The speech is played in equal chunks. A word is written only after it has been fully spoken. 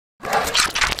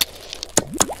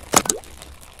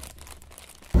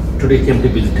Today I came to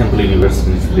visit Temple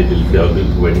University in Philadelphia. I'll be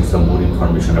providing some more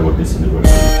information about this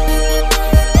university.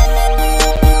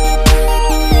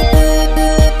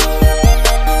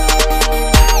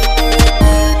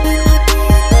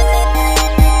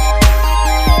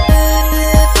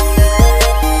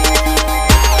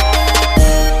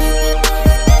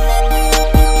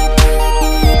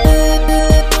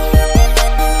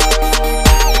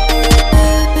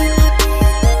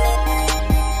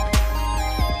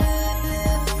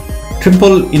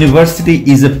 Temple University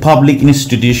is a public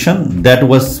institution that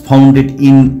was founded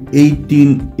in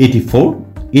 1884.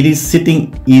 Its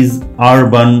sitting is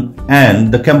urban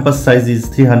and the campus size is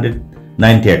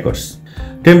 390 acres.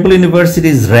 Temple University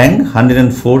is ranked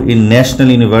 104 in national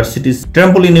universities.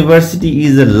 Temple University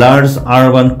is a large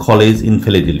urban college in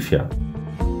Philadelphia.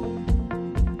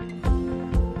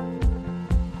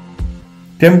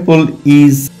 Temple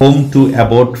is home to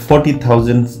about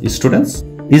 40,000 students.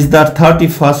 Is the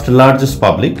 31st largest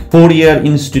public four-year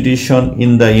institution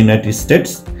in the United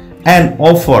States and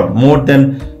offer more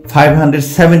than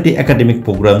 570 academic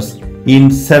programs in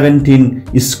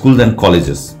 17 schools and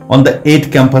colleges on the 8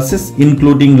 campuses,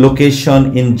 including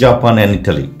location in Japan and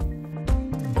Italy.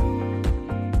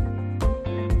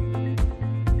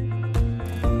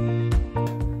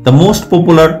 The most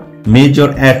popular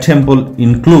major at Temple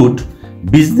include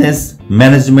business,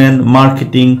 management,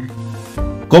 marketing,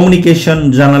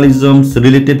 communication, journalism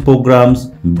related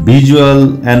programs,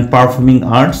 visual and performing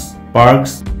arts,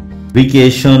 parks,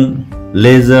 recreation,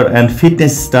 leisure and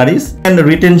fitness studies, and the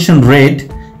retention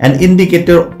rate, an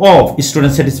indicator of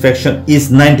student satisfaction, is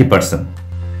 90%.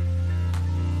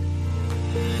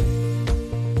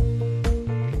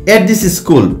 At this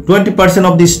school, 20%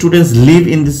 of the students live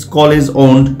in this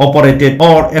college-owned, operated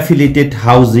or affiliated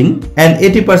housing, and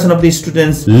 80% of the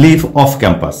students live off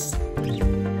campus.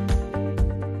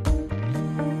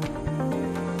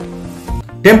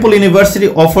 Temple University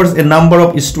offers a number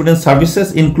of student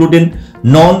services including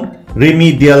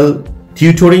non-remedial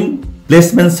tutoring,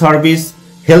 placement service,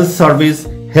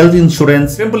 health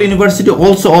insurance. Temple University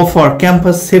also offers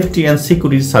campus safety and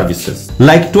security services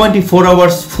like 24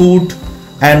 hours food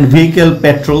and vehicle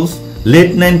patrols,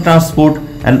 late night transport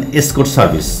and escort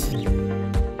service.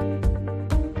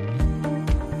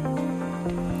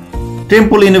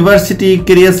 Temple University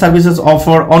Career Services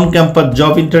offer on-campus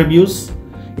job interviews,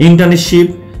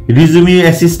 internship, resume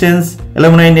assistance,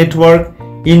 alumni network,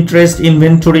 interest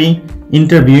inventory,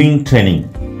 interviewing training.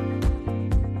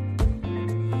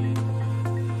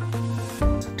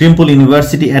 Temple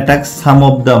University attracts some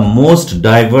of the most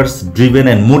diverse, driven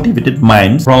and motivated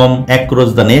minds from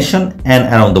across the nation and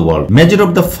around the world. Majority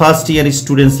of the first year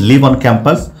students live on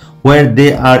campus where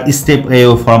they are a step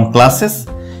away from classes,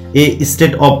 a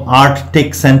state-of-art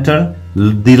tech center,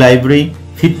 the library,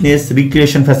 fitness,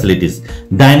 recreation facilities,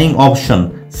 dining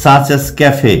option such as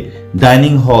cafe,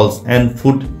 dining halls and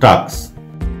food trucks.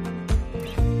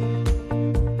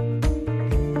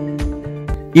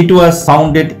 It was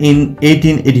founded in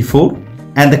 1884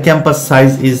 and the campus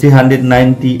size is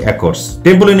 390 acres.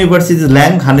 Temple University is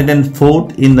ranked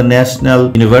 104th in the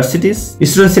national universities.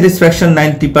 Student satisfaction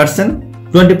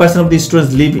 90%. 20% of the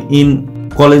students live in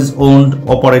college-owned,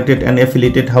 operated and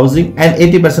affiliated housing, and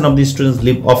 80% of the students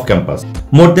live off campus.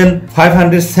 More than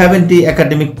 570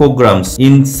 academic programs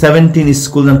in 17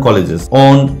 schools and colleges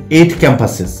on 8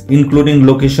 campuses, including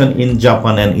location in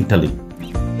Japan and Italy.